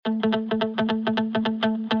Welcome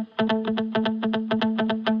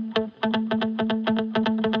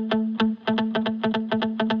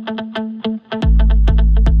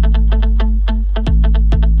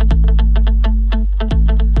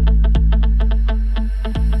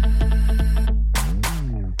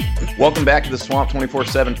back to the Swamp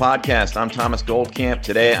 24/7 podcast. I'm Thomas Goldcamp.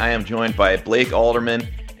 Today I am joined by Blake Alderman.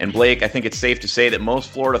 And Blake, I think it's safe to say that most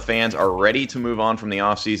Florida fans are ready to move on from the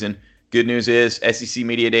offseason. Good news is SEC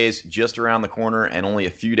Media Days just around the corner and only a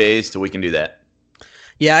few days till we can do that.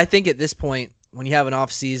 Yeah, I think at this point, when you have an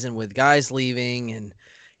offseason with guys leaving and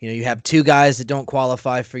you have two guys that don't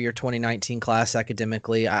qualify for your 2019 class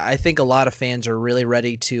academically, I think a lot of fans are really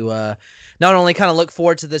ready to not only kind of look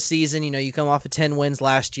forward to the season. You come off of 10 wins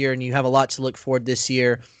last year and you have a lot to look forward this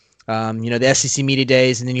year. The SEC Media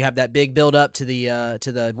Days, and then you have that big build up to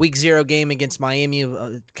the Week 0 game against Miami,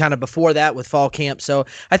 kind of before that with fall camp. So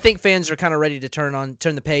I think fans are kind of ready to turn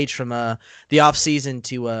the page from the off season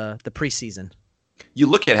to the preseason. You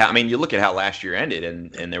look at how last year ended,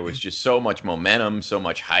 and there was just so much momentum, so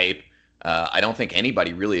much hype. I don't think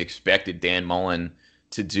anybody really expected Dan Mullen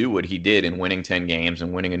to do what he did in winning 10 games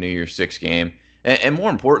and winning a New Year's Six game. And more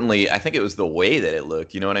importantly, I think it was the way that it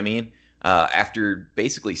looked. You know what I mean? After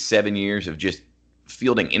basically 7 years of just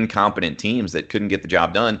fielding incompetent teams that couldn't get the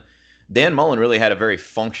job done, Dan Mullen really had a very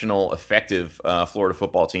functional, effective Florida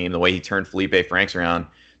football team. The way he turned Felipe Franks around,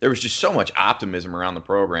 there was just so much optimism around the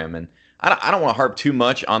program. And I don't want to harp too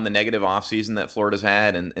much on the negative offseason that Florida's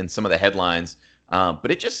had and some of the headlines,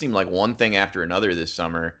 but it just seemed like one thing after another this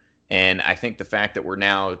summer. And I think the fact that we're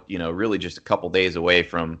now, really just a couple days away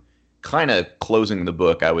from kind of closing the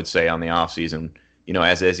book, I would say, on the offseason,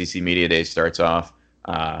 as the SEC Media Day starts off,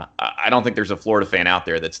 I don't think there's a Florida fan out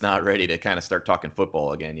there that's not ready to kind of start talking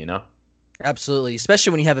football again, Absolutely,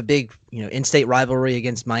 especially when you have a big, in-state rivalry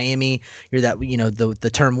against Miami. You're that, the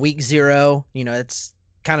term Week 0, it's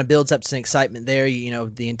kind of builds up some excitement there.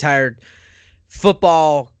 The entire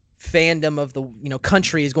football fandom of the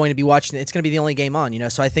country is going to be watching it. It's going to be the only game on.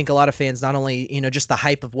 So I think a lot of fans, not only just the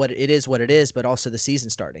hype of what it is, but also the season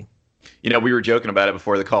starting. We were joking about it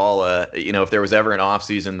before the call. If there was ever an off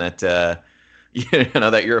season that that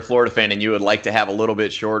you're a Florida fan and you would like to have a little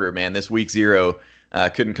bit shorter, man, this Week 0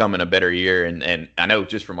 couldn't come in a better year. And I know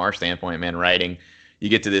just from our standpoint, man, writing, you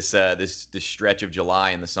get to this stretch of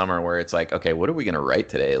July in the summer where it's like, okay, what are we going to write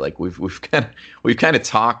today? Like we've kind of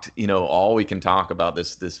talked, all we can talk about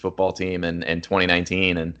this football team and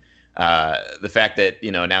 2019, and the fact that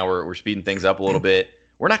now we're speeding things up a little bit.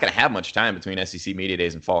 We're not going to have much time between SEC Media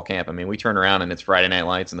Days and fall camp. I mean, we turn around and it's Friday Night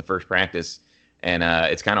Lights in the first practice, and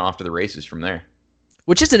it's kind of off to the races from there.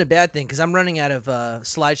 Which isn't a bad thing, because I'm running out of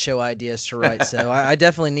slideshow ideas to write, so I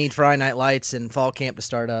definitely need Friday Night Lights and fall camp to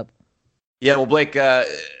start up. Yeah, well, Blake, I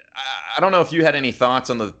don't know if you had any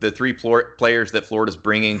thoughts on the three players that Florida's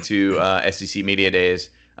bringing to SEC Media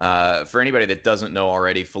Days. For anybody that doesn't know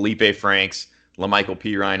already, Felipe Franks, LaMichael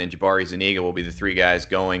Pirine, and Jabari Zuniga will be the three guys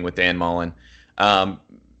going with Dan Mullen.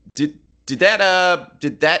 Did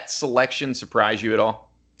that selection surprise you at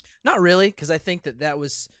all? Not really, because I think that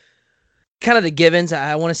was kind of the givens.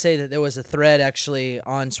 I want to say that there was a thread actually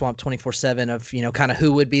on Swamp 24/7 of kind of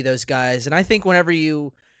who would be those guys, and I think whenever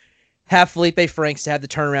you have Felipe Franks to have the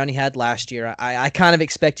turnaround he had last year, I kind of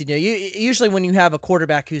expected, usually when you have a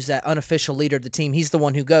quarterback who's that unofficial leader of the team, he's the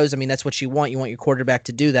one who goes. I mean, that's what you want. You want your quarterback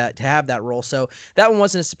to do that, to have that role. So that one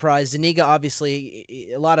wasn't a surprise. Zuniga,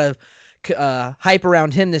 obviously, a lot of hype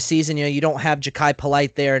around him this season. You don't have Ja'Kai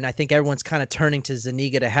Polite there, and I think everyone's kind of turning to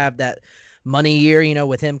Zuniga to have that money year,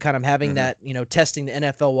 with him kind of having that, testing the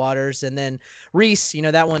NFL waters. And then Reese,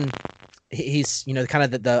 that one, he's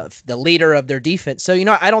kind of the leader of their defense. So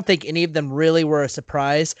I don't think any of them really were a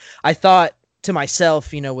surprise. I thought to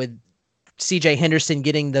myself, with CJ Henderson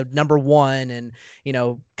getting the number 1 and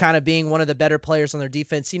kind of being one of the better players on their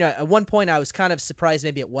defense, at one point I was kind of surprised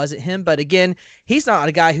maybe it wasn't him, but again, he's not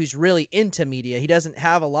a guy who's really into media. He doesn't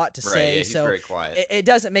have a lot to say. Yeah, he's so very quiet. It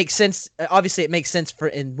doesn't make sense. Obviously it makes sense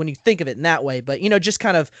when you think of it in that way, but just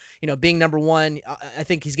kind of being number 1, I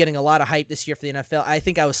think he's getting a lot of hype this year for the NFL. I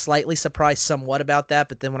think I was slightly surprised somewhat about that,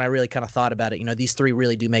 but then when I really kind of thought about it, these three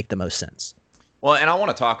really do make the most sense. Well, and I want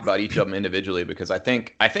to talk about each of them individually, because I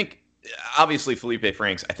think obviously Felipe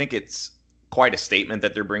Franks, I think it's quite a statement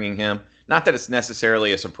that they're bringing him. Not that it's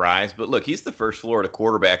necessarily a surprise, but look, he's the first Florida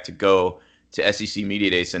quarterback to go to SEC Media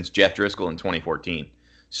Day since Jeff Driscoll in 2014.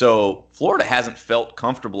 So Florida hasn't felt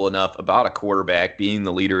comfortable enough about a quarterback being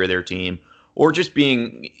the leader of their team, or just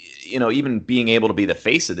being, even being able to be the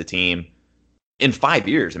face of the team in 5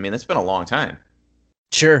 years. I mean, that's been a long time.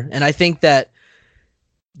 Sure. And I think that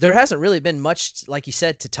there hasn't really been much, like you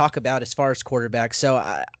said, to talk about as far as quarterbacks. So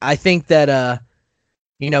I think that,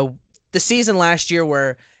 you know, the season last year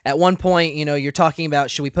where at one point, you know, you're talking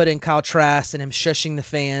about should we put in Kyle Trask and him shushing the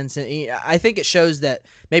fans. And I think it shows that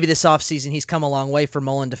maybe this offseason he's come a long way for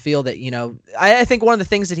Mullen to feel that, you know, I think one of the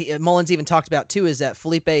things that Mullen's even talked about too is that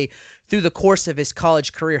Felipe, through the course of his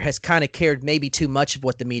college career, has kind of cared maybe too much of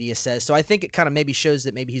what the media says. So I think it kind of maybe shows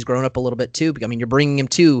that maybe he's grown up a little bit too. I mean, you're bringing him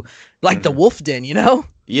to like the Wolf Den, you know?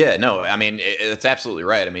 Yeah, no, I mean, it's absolutely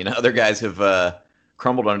right. I mean, other guys have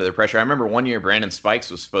crumbled under the pressure. I remember one year Brandon Spikes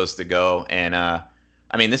was supposed to go, and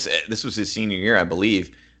I mean, this was his senior year, I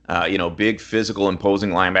believe. You know, big, physical,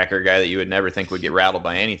 imposing linebacker guy that you would never think would get rattled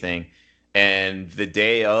by anything. And the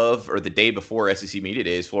day of, or the day before SEC Media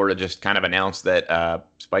Days, Florida just kind of announced that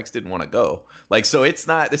Spikes didn't want to go. Like, so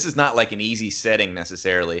this is not like an easy setting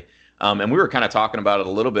necessarily. And we were kind of talking about it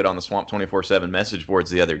a little bit on the Swamp 24/7 message boards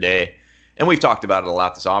the other day. And we've talked about it a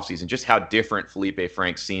lot this offseason, just how different Felipe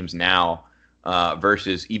Franks seems now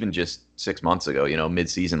versus even just 6 months ago, you know,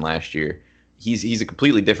 mid-season last year. He's a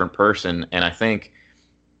completely different person, and I think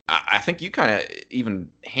you kind of even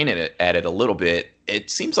hinted at it a little bit. It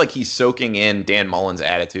seems like he's soaking in Dan Mullen's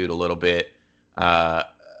attitude a little bit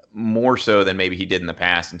more so than maybe he did in the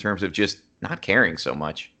past in terms of just not caring so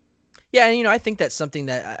much. Yeah, and you know, I think that's something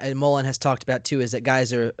that Mullen has talked about too, is that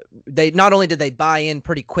guys they not only did they buy in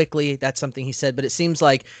pretty quickly, that's something he said, but it seems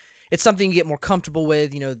like it's something you get more comfortable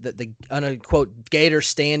with, you know, the unquote Gator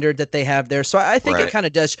standard that they have there. So I think It kind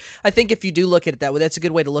of does. I think if you do look at it that way, that's a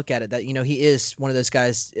good way to look at it, that, you know, he is one of those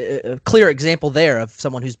guys, a clear example there of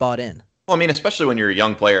someone who's bought in. Well, I mean, especially when you're a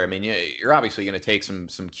young player, I mean, you're obviously going to take some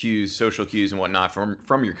cues, social cues and whatnot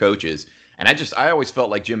from your coaches. And I always felt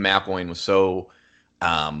like Jim McElwain was so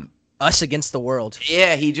us against the world.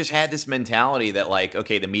 Yeah, he just had this mentality that, like,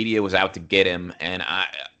 okay, the media was out to get him, and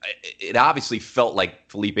it obviously felt like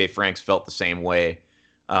Felipe Franks felt the same way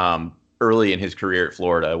early in his career at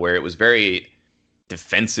Florida, where it was very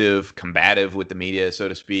defensive, combative with the media, so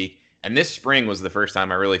to speak. And this spring was the first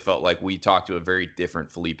time I really felt like we talked to a very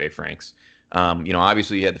different Felipe Franks. You know,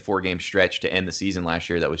 obviously he had the 4-game stretch to end the season last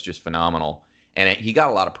year that was just phenomenal, and he got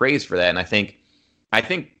a lot of praise for that. And I think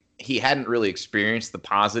he hadn't really experienced the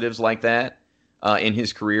positives like that in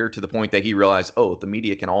his career, to the point that he realized, oh, the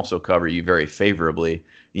media can also cover you very favorably,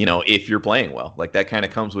 you know, if you're playing well. Like, that kind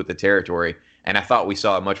of comes with the territory. And I thought we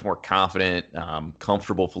saw a much more confident,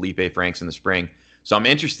 comfortable Felipe Franks in the spring. So I'm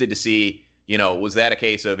interested to see, you know, was that a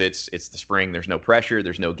case of it's the spring, there's no pressure,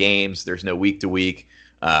 there's no games, there's no week-to-week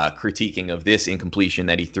critiquing of this incompletion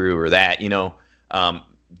that he threw or that, you know.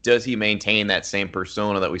 Does he maintain that same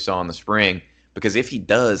persona that we saw in the spring? Because if he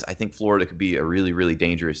does, I think Florida could be a really, really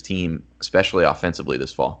dangerous team, especially offensively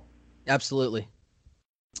this fall. Absolutely.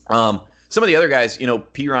 Some of the other guys, you know,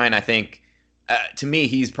 Perine, I think, to me,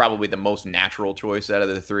 he's probably the most natural choice out of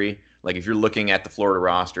the three. Like, if you're looking at the Florida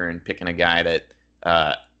roster and picking a guy that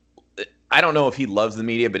I don't know if he loves the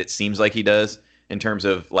media, but it seems like he does in terms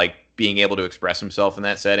of, like, being able to express himself in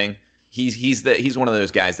that setting. He's one of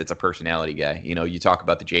those guys that's a personality guy. You know, you talk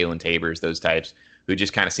about the Jalen Tabors, those types who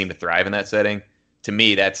just kind of seem to thrive in that setting. To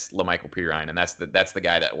me, that's LaMichael Perine, and that's the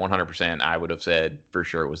guy that 100% I would have said for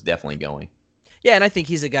sure was definitely going. Yeah, and I think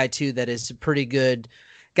he's a guy too that is a pretty good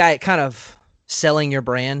guy at kind of selling your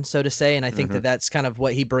brand, so to say. And I think that that's kind of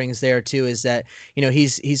what he brings there too, is that, you know,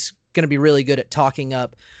 he's going to be really good at talking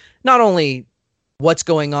up not only what's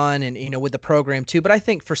going on and, you know, with the program too, but I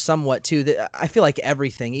think for somewhat too, that I feel like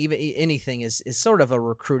everything, even anything is sort of a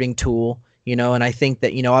recruiting tool. You know, and I think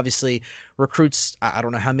that, you know, obviously recruits, I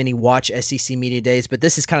don't know how many watch SEC Media Days, but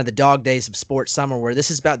this is kind of the dog days of sports summer where this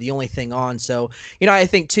is about the only thing on. So, you know, I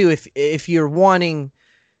think too, if you're wanting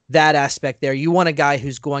that aspect there, you want a guy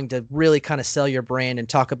who's going to really kind of sell your brand and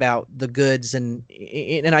talk about the goods. And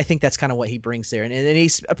I think that's kind of what he brings there. And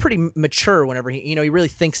he's a pretty mature whenever he really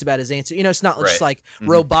thinks about his answer. You know, it's not just like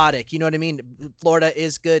robotic, you know what I mean? Florida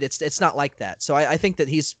is good. It's not like that. So I think that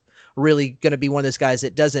he's really going to be one of those guys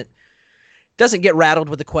that doesn't get rattled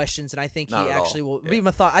with the questions, and I think Not he actually will be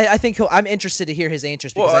thought. I think I'm interested to hear his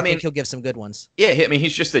answers because I think he'll give some good ones. Yeah, I mean,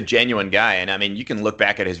 he's just a genuine guy, and I mean, you can look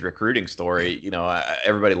back at his recruiting story. You know,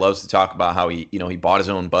 everybody loves to talk about how he bought his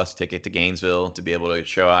own bus ticket to Gainesville to be able to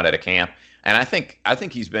show out at a camp, and I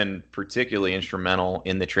think he's been particularly instrumental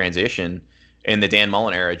in the transition in the Dan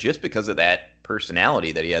Mullen era, just because of that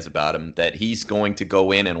personality that he has about him, that he's going to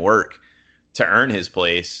go in and work to earn his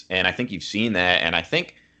place, and I think you've seen that, and I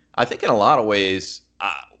think in a lot of ways,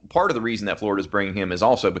 part of the reason that Florida's bringing him is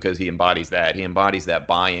also because he embodies that. He embodies that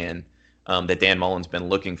buy-in that Dan Mullen's been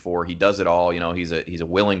looking for. He does it all. You know, he's a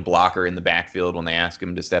willing blocker in the backfield when they ask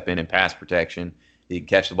him to step in and pass protection. He can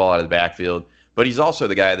catch the ball out of the backfield. but he's also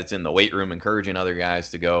the guy that's in the weight room encouraging other guys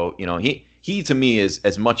to go. He to me is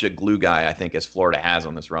as much a glue guy, I think, as Florida has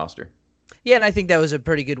on this roster. Yeah, and I think that was a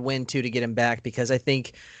pretty good win too to get him back, because I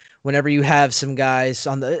think whenever you have some guys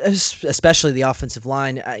on especially the offensive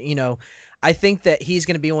line, I think that he's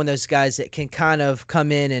going to be one of those guys that can kind of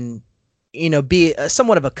come in and be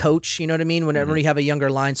somewhat of a coach, you know what I mean, whenever you have a younger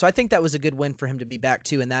line. So I think that was a good win for him to be back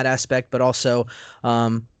too in that aspect, but also,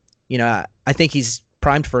 I think he's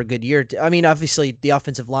primed for a good year. I mean, obviously the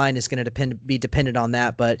offensive line is going to be dependent on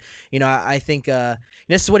that, but I think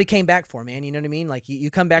this is what he came back for, man. You know what I mean? Like you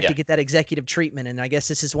come back to get that executive treatment, and I guess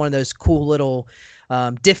this is one of those cool little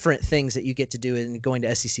different things that you get to do in going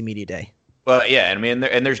to SEC Media Day. Well, yeah, I mean,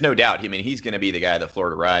 and there's no doubt. I mean, he's going to be the guy that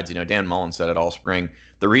Florida rides. Dan Mullen said it all spring.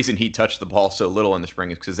 The reason he touched the ball so little in the spring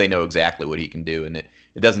is because they know exactly what he can do, and it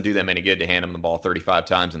doesn't do them any good to hand him the ball 35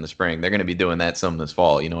 times in the spring. They're going to be doing that some this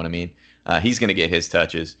fall. You know what I mean? He's going to get his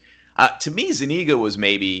touches. To me, Zuniga was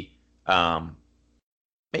maybe the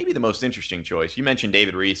most interesting choice. You mentioned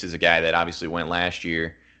David Reese as a guy that obviously went last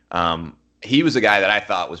year. He was a guy that I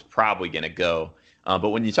thought was probably going to go. But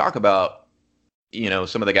when you talk about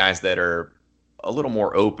some of the guys that are a little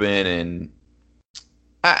more open, and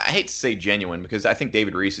I hate to say genuine, because I think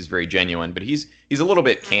David Reese is very genuine, but he's a little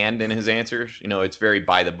bit canned in his answers. It's very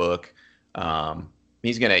by the book.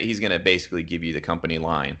 He's gonna basically give you the company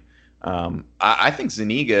line. I think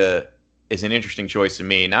Zuniga is an interesting choice to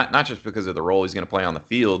me, not just because of the role he's going to play on the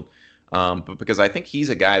field, but because I think he's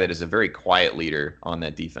a guy that is a very quiet leader on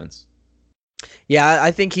that defense. Yeah,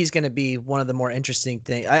 I think he's going to be one of the more interesting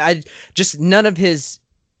things. I just none of his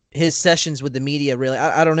sessions with the media really.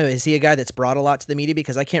 I don't know. Is he a guy that's brought a lot to the media?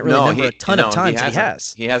 Because I can't really remember a ton of times he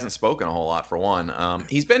has. He hasn't spoken a whole lot, for one.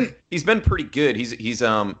 He's been pretty good. He's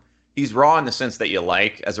raw in the sense that you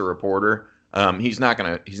like as a reporter. He's not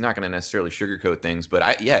gonna necessarily sugarcoat things, but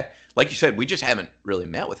like you said, we just haven't really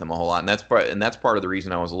met with him a whole lot, and that's part of the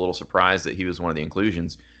reason I was a little surprised that he was one of the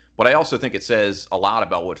inclusions. But I also think it says a lot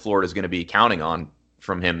about what Florida is going to be counting on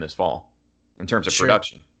from him this fall in terms of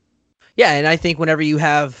production. Yeah, and I think whenever you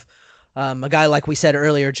have a guy like we said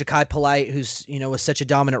earlier, Jachai Polite, who's was such a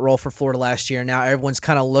dominant role for Florida last year. Now everyone's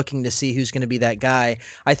kind of looking to see who's going to be that guy.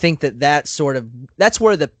 I think that's where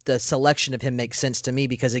the selection of him makes sense to me,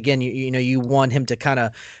 because again, you want him to kind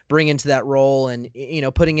of bring into that role, and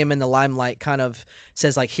putting him in the limelight kind of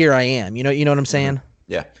says like, here I am. You know what I'm saying? Mm-hmm.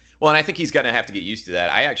 Yeah. Well, and I think he's going to have to get used to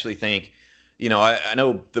that. I actually think, I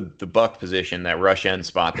know the buck position, that rush end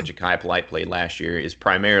spot that Jachai Polite played last year, is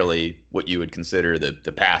primarily what you would consider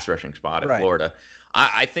the pass rushing spot at Florida.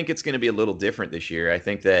 I think it's going to be a little different this year. I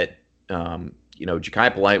think that,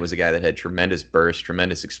 Jachai Polite was a guy that had tremendous burst,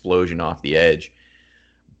 tremendous explosion off the edge,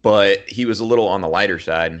 but he was a little on the lighter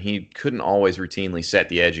side, and he couldn't always routinely set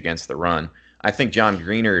the edge against the run. I think John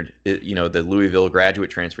Greenard, the Louisville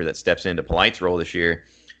graduate transfer that steps into Polite's role this year,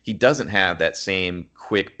 he doesn't have that same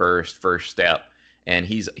quick burst first step, and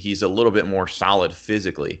he's a little bit more solid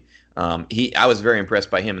physically. I was very impressed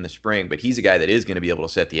by him in the spring, but he's a guy that is going to be able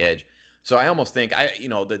to set the edge. So I almost think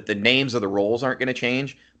the names of the roles aren't going to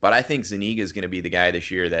change, but I think Zuniga is going to be the guy this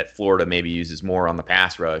year that Florida maybe uses more on the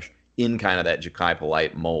pass rush in kind of that Jachai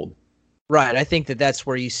Polite mold. Right. I think that's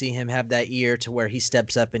where you see him have that year to where he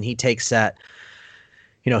steps up and he takes that,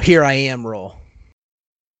 here I am role.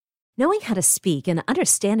 Knowing how to speak and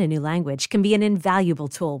understand a new language can be an invaluable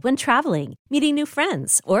tool when traveling, meeting new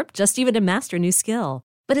friends, or just even to master a new skill.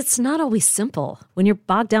 But it's not always simple when you're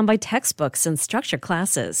bogged down by textbooks and structured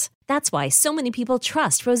classes. That's why so many people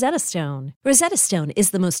trust Rosetta Stone. Rosetta Stone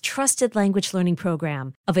is the most trusted language learning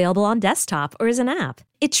program, available on desktop or as an app.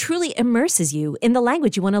 It truly immerses you in the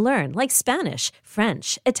language you want to learn, like Spanish,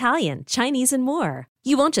 French, Italian, Chinese, and more.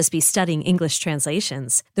 You won't just be studying English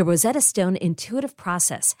translations. The Rosetta Stone intuitive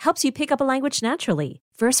process helps you pick up a language naturally,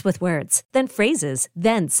 first with words, then phrases,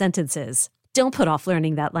 then sentences. Don't put off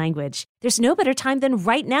learning that language. There's no better time than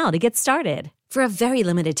right now to get started. For a very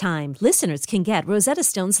limited time, listeners can get Rosetta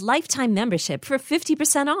Stone's lifetime membership for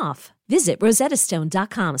 50% off. Visit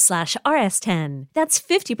rosettastone.com/rs10. That's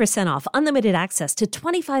 50% off unlimited access to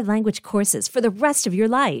 25 language courses for the rest of your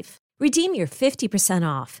life. Redeem your 50%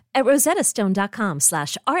 off at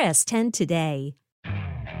rosettastone.com/rs10 today.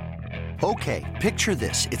 Okay, picture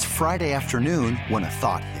this. It's Friday afternoon when a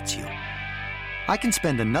thought hits you. I can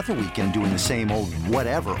spend another weekend doing the same old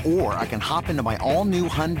whatever, or I can hop into my all-new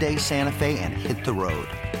Hyundai Santa Fe and hit the road.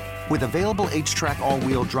 With available H-Track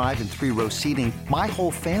all-wheel drive and 3-row seating, my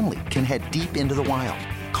whole family can head deep into the wild.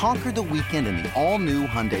 Conquer the weekend in the all-new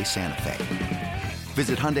Hyundai Santa Fe.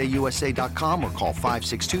 Visit HyundaiUSA.com or call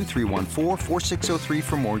 562-314-4603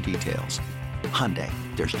 for more details. Hyundai,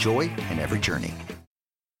 there's joy in every journey.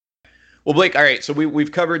 Well, Blake, all right. So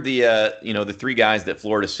we've covered the the three guys that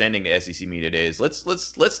Florida's sending to SEC Media Days.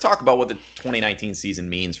 Let's talk about what the 2019 season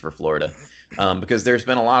means for Florida, because there's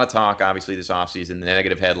been a lot of talk, obviously, this offseason, the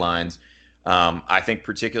negative headlines. I think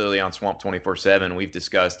particularly on Swamp 24/7, we've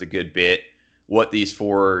discussed a good bit what these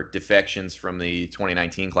 4 defections from the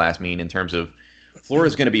 2019 class mean in terms of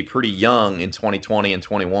Florida's going to be pretty young in 2020 and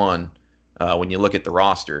 21 when you look at the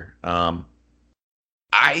roster.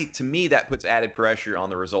 To me, that puts added pressure on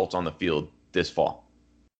the results on the field this fall.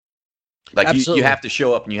 Like you have to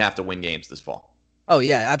show up and you have to win games this fall. Oh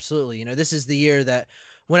yeah, absolutely. This is the year that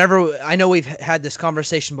whenever I know we've had this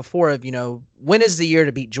conversation before of, when is the year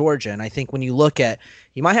to beat Georgia? And I think when you look at,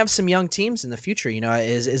 you might have some young teams in the future,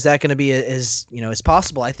 is that going to be as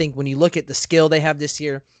possible? I think when you look at the skill they have this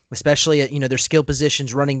year, especially at, their skill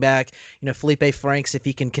positions, running back, Felipe Franks, if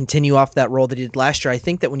he can continue off that role that he did last year, I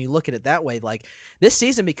think that when you look at it that way, like this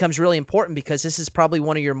season becomes really important because this is probably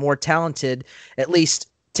one of your more talented, at least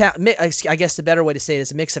I guess the better way to say it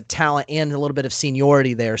is a mix of talent and a little bit of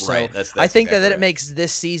seniority there. So right, that's I think exactly that it makes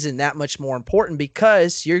this season that much more important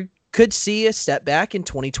because you could see a step back in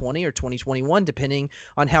 2020 or 2021, depending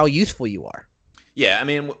on how youthful you are. Yeah, I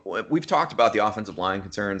mean, we've talked about the offensive line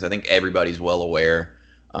concerns. I think everybody's well aware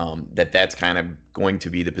that that's kind of going to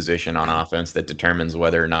be the position on offense that determines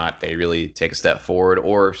whether or not they really take a step forward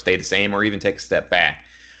or stay the same or even take a step back.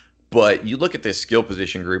 But you look at this skill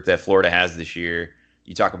position group that Florida has this year.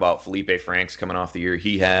 You talk about Felipe Franks coming off the year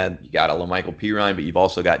he had. You got a LaMichael Pirine, but you've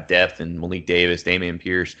also got depth in Malik Davis, Damian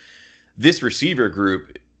Pierce. This receiver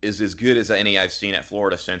group is as good as any I've seen at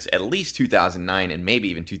Florida since at least 2009 and maybe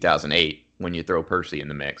even 2008 when you throw Percy in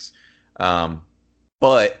the mix.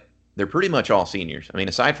 But they're pretty much all seniors. I mean,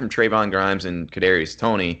 aside from Trayvon Grimes and Kadarius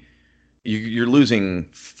Toney, you're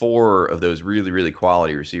losing 4 of those really, really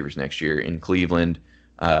quality receivers next year in Cleveland,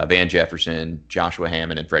 Van Jefferson, Joshua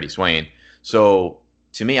Hammond, and Freddie Swain. So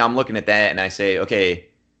to me, I'm looking at that and I say, okay,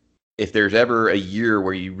 if there's ever a year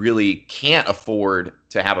where you really can't afford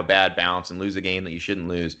to have a bad bounce and lose a game that you shouldn't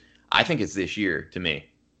lose, I think it's this year to me.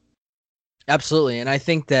 Absolutely. And I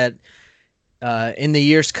think that in the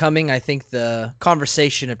years coming, I think the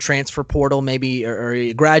conversation of transfer portal, maybe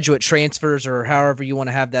or graduate transfers, or however you want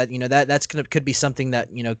to have that, that's could be something that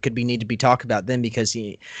could be need to be talked about then, because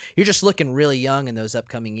you're just looking really young in those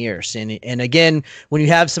upcoming years. And again, when you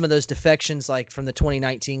have some of those defections like from the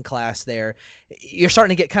 2019 class, there, you're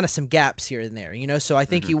starting to get kind of some gaps here and there. So I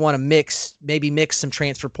think you want to mix some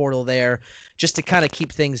transfer portal there just to kind of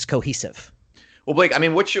keep things cohesive. Well, Blake, I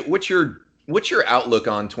mean, what's your outlook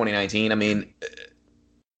on 2019? I mean,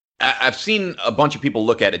 I've seen a bunch of people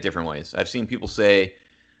look at it different ways. I've seen people say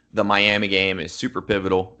the Miami game is super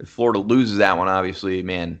pivotal. If Florida loses that one, obviously,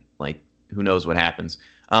 man, like who knows what happens.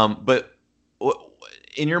 But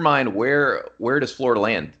in your mind, where does Florida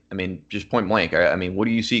land? I mean, just point blank. I mean, what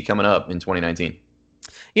do you see coming up in 2019?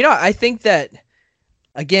 I think that,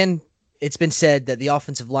 again, it's been said that the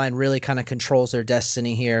offensive line really kind of controls their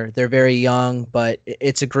destiny here. They're very young, but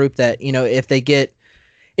it's a group that,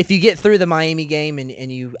 if you get through the Miami game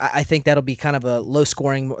I think that'll be kind of a low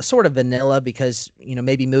scoring, sort of vanilla, because,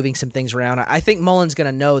 maybe moving some things around. I think Mullen's going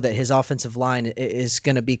to know that his offensive line is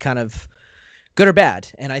going to be kind of good or bad.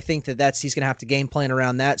 And I think he's going to have to game plan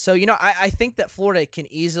around that. So, I think that Florida can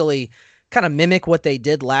easily kind of mimic what they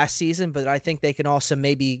did last season, but I think they can also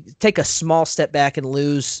maybe take a small step back and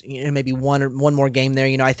lose, maybe one more game there.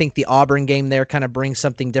 I think the Auburn game there kind of brings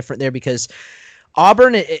something different there, because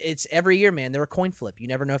Auburn, it's every year, man, they're a coin flip. You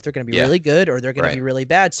never know if they're going to be really good or they're going to be really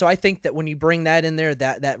bad. So I think that when you bring that in there,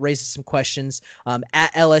 that raises some questions.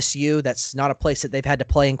 At LSU, that's not a place that they've had to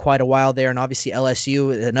play in quite a while there. And obviously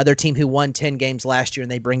LSU, another team who won 10 games last year,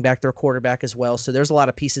 and they bring back their quarterback as well. So there's a lot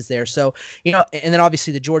of pieces there. So, and then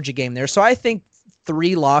obviously the Georgia game there. So I think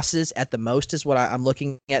 3 losses at the most is what I'm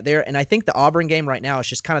looking at there. And I think the Auburn game right now is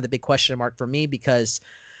just kind of the big question mark for me, because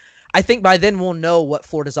I think by then we'll know what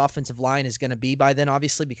Florida's offensive line is going to be by then,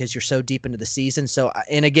 obviously, because you're so deep into the season. So,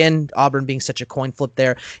 and again, Auburn being such a coin flip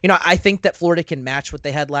there, I think that Florida can match what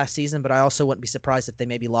they had last season, but I also wouldn't be surprised if they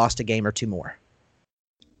maybe lost a game or 2 more.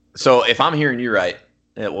 So if I'm hearing you right,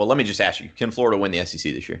 well, let me just ask you, can Florida win the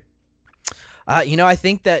SEC this year? I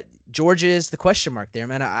think that Georgia is the question mark there,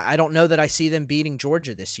 man. I don't know that I see them beating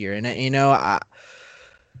Georgia this year. And,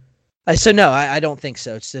 so no, I don't think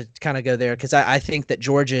so. It's to kind of go there, because I think that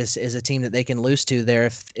Georgia is a team that they can lose to there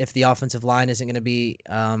if the offensive line isn't going to be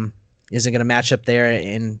isn't going to match up there.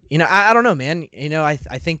 And I don't know, man. I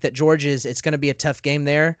think that Georgia it's going to be a tough game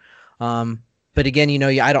there. But again,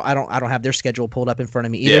 I don't have their schedule pulled up in front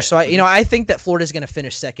of me either. Yeah. So I think that Florida is going to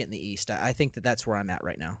finish second in the East. I think that's where I'm at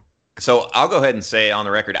right now. So I'll go ahead and say on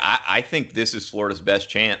the record, I think this is Florida's best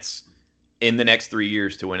chance in the next 3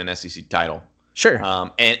 years to win an SEC title. Sure.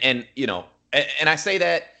 And I say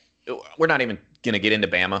that we're not even going to get into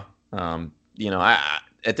Bama.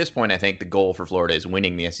 At this point, I think the goal for Florida is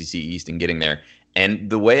winning the SEC East and getting there. And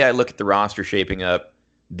the way I look at the roster shaping up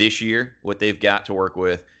this year, what they've got to work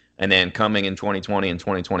with, and then coming in 2020 and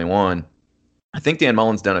 2021, I think Dan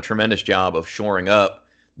Mullen's done a tremendous job of shoring up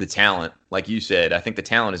the talent. Like you said, I think the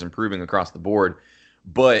talent is improving across the board.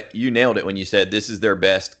 But you nailed it when you said this is their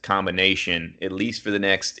best combination, at least for the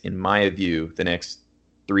next, in my view, the next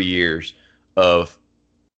 3 years of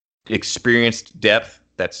experienced depth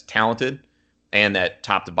that's talented and that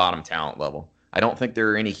top to bottom talent level. I don't think there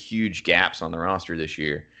are any huge gaps on the roster this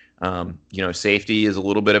year. Safety is a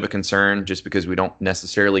little bit of a concern just because we don't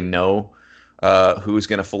necessarily know who's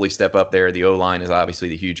going to fully step up there. The O-line is obviously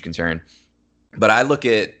the huge concern. But I look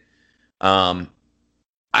at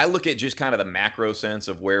just kind of the macro sense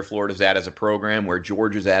of where Florida's at as a program, where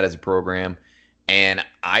Georgia's at as a program, and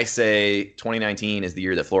I say 2019 is the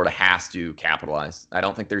year that Florida has to capitalize. I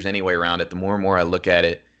don't think there's any way around it. The more and more I look at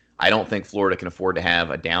it, I don't think Florida can afford to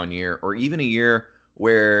have a down year or even a year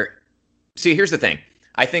where – see, here's the thing.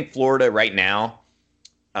 I think Florida right now,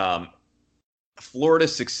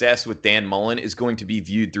 Florida's success with Dan Mullen is going to be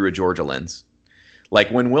viewed through a Georgia lens. Like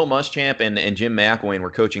when Will Muschamp and Jim McElwain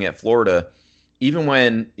were coaching at Florida, even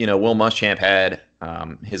when Will Muschamp had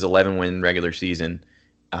his 11-win regular season,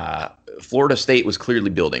 Florida State was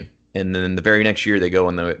clearly building. And then the very next year they go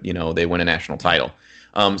and they win a national title.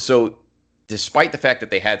 So despite the fact that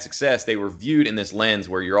they had success, they were viewed in this lens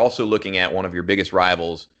where you're also looking at one of your biggest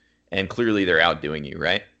rivals and clearly they're outdoing you,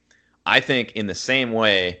 right? I think in the same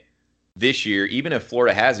way this year, even if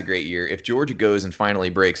Florida has a great year, if Georgia goes and finally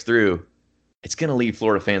breaks through, it's going to leave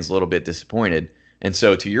Florida fans a little bit disappointed. And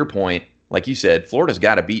so to your point, like you said, Florida's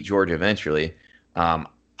got to beat Georgia eventually. I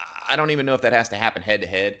don't even know if that has to happen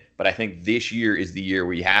head-to-head, but I think this year is the year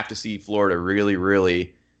where you have to see Florida really,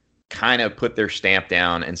 really kind of put their stamp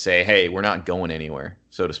down and say, hey, we're not going anywhere,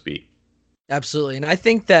 so to speak. Absolutely. And I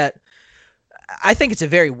think it's a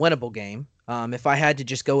very winnable game. If I had to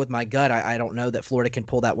just go with my gut, I don't know that Florida can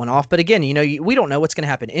pull that one off. But again, we don't know what's going to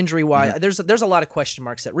happen injury-wise. Mm-hmm. There's a lot of question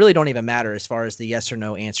marks that really don't even matter as far as the yes or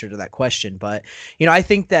no answer to that question. But, I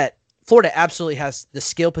think that Florida absolutely has the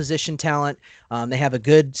skill position talent. They have a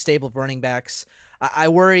good stable of running backs. I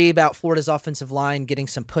worry about Florida's offensive line getting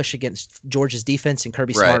some push against Georgia's defense, and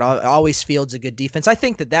Kirby Smart always fields a good defense. I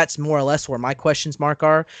think that that's more or less where my questions mark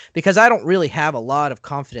are, because I don't really have a lot of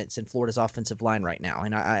confidence in Florida's offensive line right now.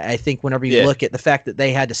 And I think whenever you look at the fact that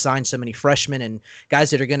they had to sign so many freshmen and guys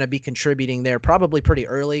that are going to be contributing there probably pretty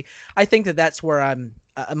early, I think that that's where I'm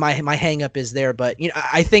my hang up is there. But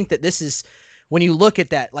I think that this is, when you look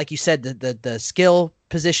at that, like you said, the skill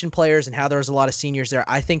position players and how there's a lot of seniors there,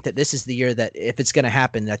 I think that this is the year that if it's going to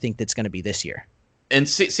happen, I think that's going to be this year. And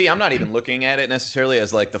see, I'm not even looking at it necessarily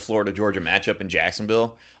as like the Florida-Georgia matchup in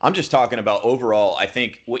Jacksonville. I'm just talking about overall, I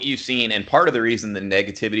think what you've seen, and part of the reason the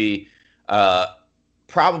negativity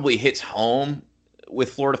probably hits home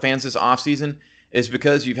with Florida fans this offseason is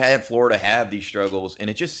because you've had Florida have these struggles, and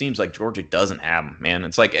it just seems like Georgia doesn't have them, man.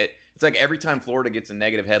 It's like every time Florida gets a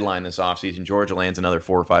negative headline this offseason, Georgia lands another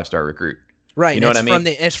 4 or 5 star recruit. Right. You know what I mean?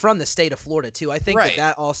 It's from the state of Florida, too. I think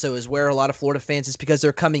that also is where a lot of Florida fans is because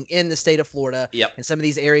they're coming in the state of Florida and some of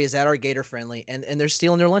these areas that are Gator friendly, and they're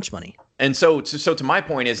stealing their lunch money. And so to my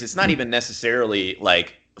point is, it's not even necessarily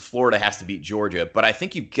like Florida has to beat Georgia, but I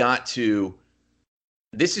think you've got to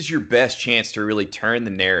 – this is your best chance to really turn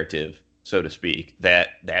the narrative, so to speak,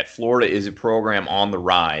 that Florida is a program on the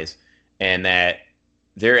rise and that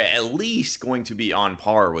they're at least going to be on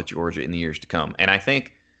par with Georgia in the years to come. And I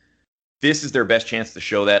think this is their best chance to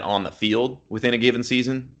show that on the field within a given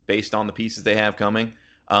season based on the pieces they have coming.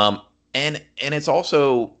 And it's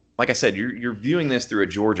also, like I said, you're viewing this through a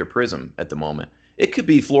Georgia prism at the moment. It could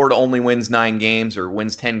be Florida only wins 9 games or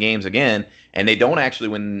wins 10 games again, and they don't actually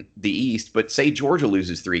win the East, but say Georgia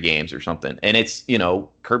loses 3 games or something. And it's,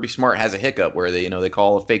 Kirby Smart has a hiccup where they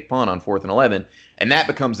call a fake punt on 4th and 11, and that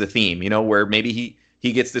becomes the theme, where maybe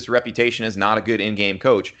he gets this reputation as not a good in-game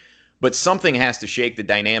coach. But something has to shake the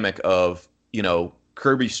dynamic of,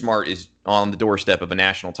 Kirby Smart is on the doorstep of a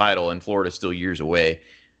national title and Florida's still years away.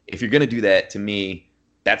 If you're going to do that, to me,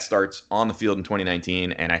 that starts on the field in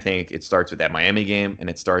 2019, and I think it starts with that Miami game, and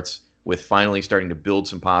it starts with finally starting to build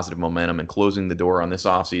some positive momentum and closing the door on this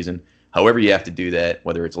offseason. However you have to do that,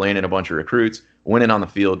 whether it's landing a bunch of recruits, winning on the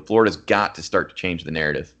field, Florida's got to start to change the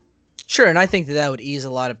narrative. Sure, and I think that would ease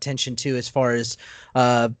a lot of tension, too, as far as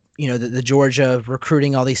the Georgia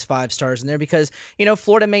recruiting all these 5-stars in there, because,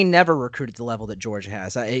 Florida may never recruit at the level that Georgia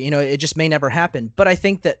has. It just may never happen. But I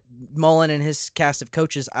think that Mullen and his cast of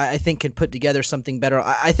coaches, I think, can put together something better.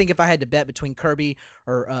 I think if I had to bet between Kirby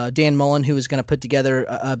or Dan Mullen, who is going to put together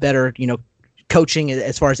a better, coaching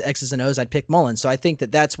as far as X's and O's, I'd pick Mullen. So I think that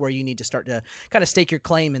that's where you need to start to kind of stake your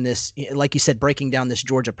claim in this, like you said, breaking down this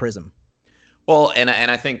Georgia prism. Well, and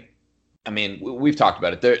I think, we've talked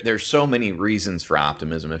about it. There's so many reasons for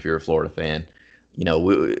optimism if you're a Florida fan.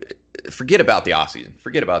 Forget about the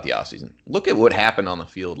offseason. Look at what happened on the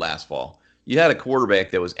field last fall. You had a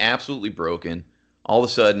quarterback that was absolutely broken. All of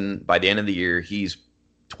a sudden, by the end of the year, he's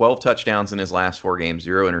 12 touchdowns in his last 4 games,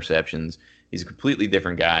 0 interceptions. He's a completely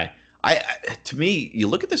different guy. To me, you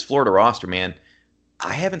look at this Florida roster, man,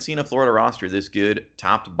 I haven't seen a Florida roster this good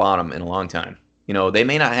top to bottom in a long time. They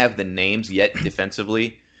may not have the names yet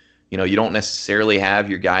defensively. You don't necessarily have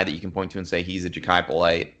your guy that you can point to and say he's a Ja'Kai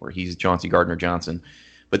Polite or he's Chauncey Gardner-Johnson.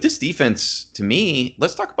 But this defense, to me,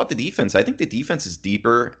 let's talk about the defense. I think the defense is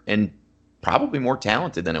deeper and probably more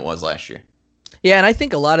talented than it was last year. Yeah, and I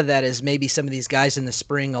think a lot of that is maybe some of these guys in the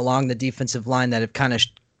spring along the defensive line that have kind of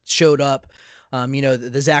showed up.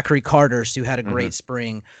 The Zachary Carters, who had a great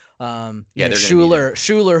spring.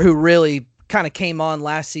 Schuler, who really kind of came on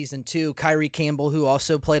last season too. Kyrie Campbell, who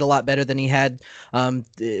also played a lot better than he had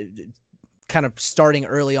kind of starting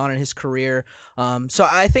early on in his career. So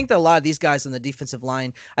I think that a lot of these guys on the defensive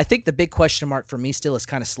line, I think the big question mark for me still is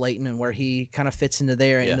kind of Slayton and where he kind of fits into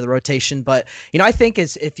there, into the rotation. But, I think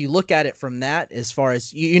if you look at it from that, as far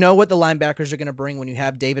as, what the linebackers are going to bring when you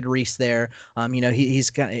have David Reese there,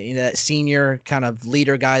 he's kind of that senior kind of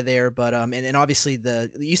leader guy there. But, and obviously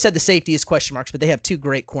you said the safety is question marks, but they have 2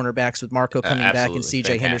 great corners with Marco coming back and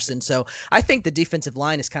CJ Henderson. So I think the defensive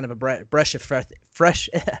line is kind of a breath of fresh, fresh.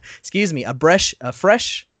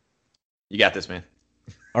 You got this, man.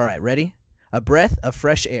 All right, ready? A breath of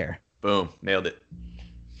fresh air. Boom, nailed it.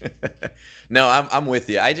 No, I'm with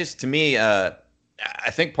you. I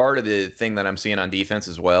think part of the thing that I'm seeing on defense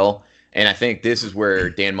as well, and I think this is where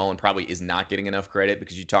Dan Mullen probably is not getting enough credit,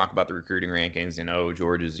 because you talk about the recruiting rankings and,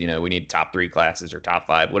 Georgia's, we need top 3 classes or top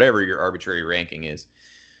 5, whatever your arbitrary ranking is.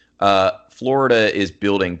 Florida is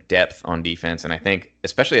building depth on defense, and I think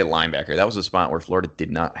especially at linebacker, that was a spot where Florida did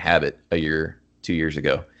not have it 2 years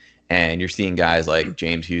ago. And you're seeing guys like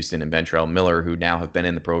James Houston and Ventrell Miller, who now have been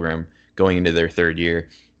in the program going into their 3rd year.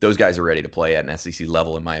 Those guys are ready to play at an SEC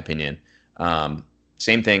level, in my opinion.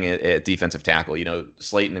 Same thing at defensive tackle.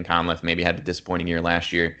 Slayton and Conliffe maybe had a disappointing year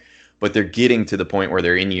last year, but they're getting to the point where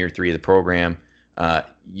they're in year 3 of the program.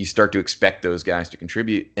 You start to expect those guys to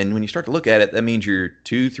contribute. And when you start to look at it, that means you're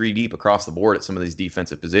 2-3 deep across the board at some of these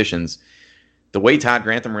defensive positions. The way Todd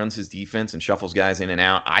Grantham runs his defense and shuffles guys in and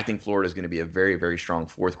out, I think Florida is going to be a very, very strong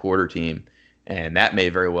 4th quarter team. And that may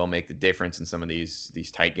very well make the difference in some of these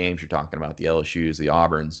tight games you're talking about, the LSUs, the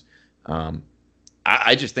Auburns.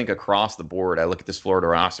 I just think across the board, I look at this Florida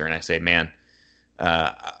roster and I say, man,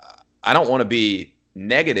 I don't want to be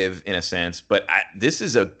negative in a sense, but this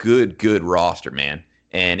is a good roster, man.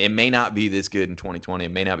 And it may not be this good in 2020.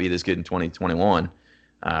 It may not be this good in 2021.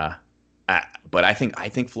 But I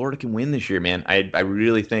think Florida can win this year, man. I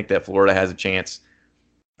really think that Florida has a chance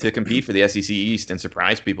to compete for the SEC East and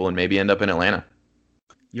surprise people and maybe end up in Atlanta.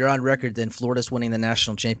 You're on record then. Florida's winning the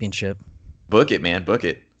national championship. Book it, man. Book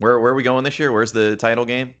it. Where are we going this year? Where's the title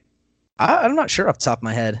game? I'm not sure off the top of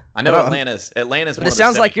my head. I know Atlanta's. But one it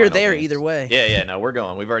sounds like you're there either way. Yeah. No, we're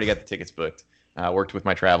going. We've already got the tickets booked. Worked with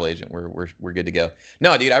my travel agent. We're good to go.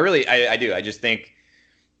 No, dude, I do. I just think,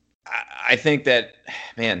 I think that,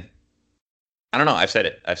 man, I don't know. I've said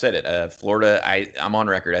it. Florida, I'm on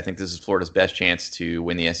record. I think this is Florida's best chance to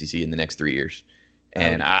win the SEC in the next 3 years.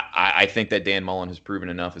 And I think that Dan Mullen has proven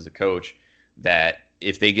enough as a coach that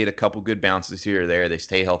if they get a couple good bounces here or there, they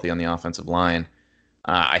stay healthy on the offensive line,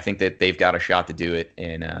 I think that they've got a shot to do it.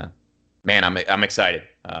 And, man, I'm excited.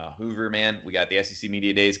 Hoover, man, we got the SEC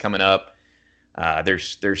Media Days coming up.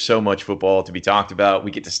 There's so much football to be talked about.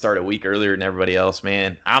 We get to start a week earlier than everybody else,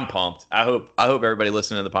 man. I'm pumped. I hope everybody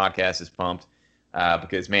listening to the podcast is pumped.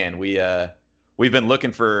 Because, man, we've been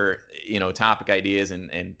looking for, topic ideas,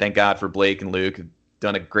 and thank God for Blake and Luke, who've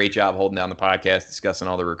done a great job holding down the podcast, discussing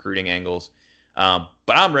all the recruiting angles. But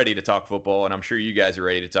I'm ready to talk football, and I'm sure you guys are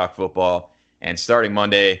ready to talk football. And starting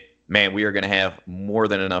Monday, man, we are going to have more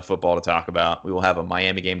than enough football to talk about. We will have a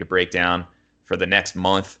Miami game to break down for the next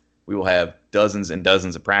month. We will have dozens and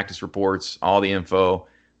dozens of practice reports, all the info.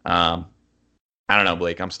 I don't know,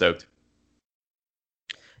 Blake. I'm stoked.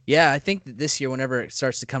 Yeah, I think that this year, whenever it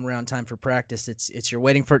starts to come around time for practice, it's you're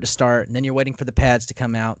waiting for it to start, and then you're waiting for the pads to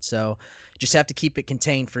come out. So just have to keep it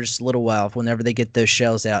contained for just a little while whenever they get those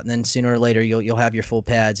shells out, and then sooner or later you'll have your full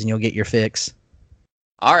pads and you'll get your fix.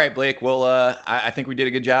 All right, Blake. Well, I think we did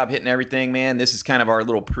a good job hitting everything, man. This is kind of our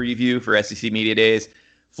little preview for SEC Media Days.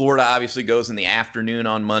 Florida obviously goes in the afternoon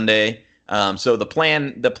on Monday. So the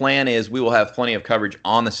plan is we will have plenty of coverage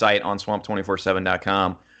on the site on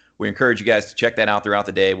swamp247.com. We encourage you guys to check that out throughout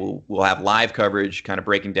the day. We'll have live coverage, kind of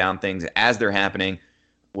breaking down things as they're happening.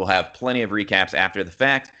 We'll have plenty of recaps after the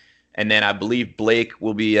fact. And then I believe Blake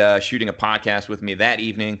will be shooting a podcast with me that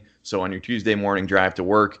evening. So on your Tuesday morning drive to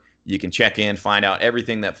work, you can check in, find out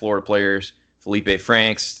everything that Florida players, Felipe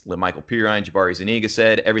Franks, Michael Pirine, Jabari Zuniga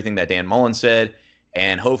said, everything that Dan Mullen said.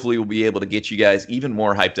 And hopefully we'll be able to get you guys even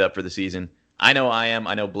more hyped up for the season. I know I am.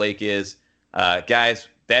 I know Blake is. Guys,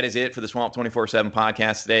 that is it for the Swamp 24/7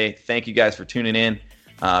 podcast today. Thank you guys for tuning in.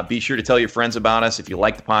 Be sure to tell your friends about us if you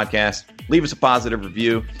like the podcast. Leave us a positive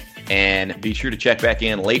review. And be sure to check back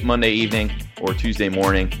in late Monday evening or Tuesday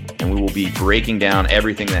morning. And we will be breaking down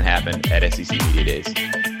everything that happened at SEC Media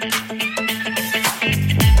Days.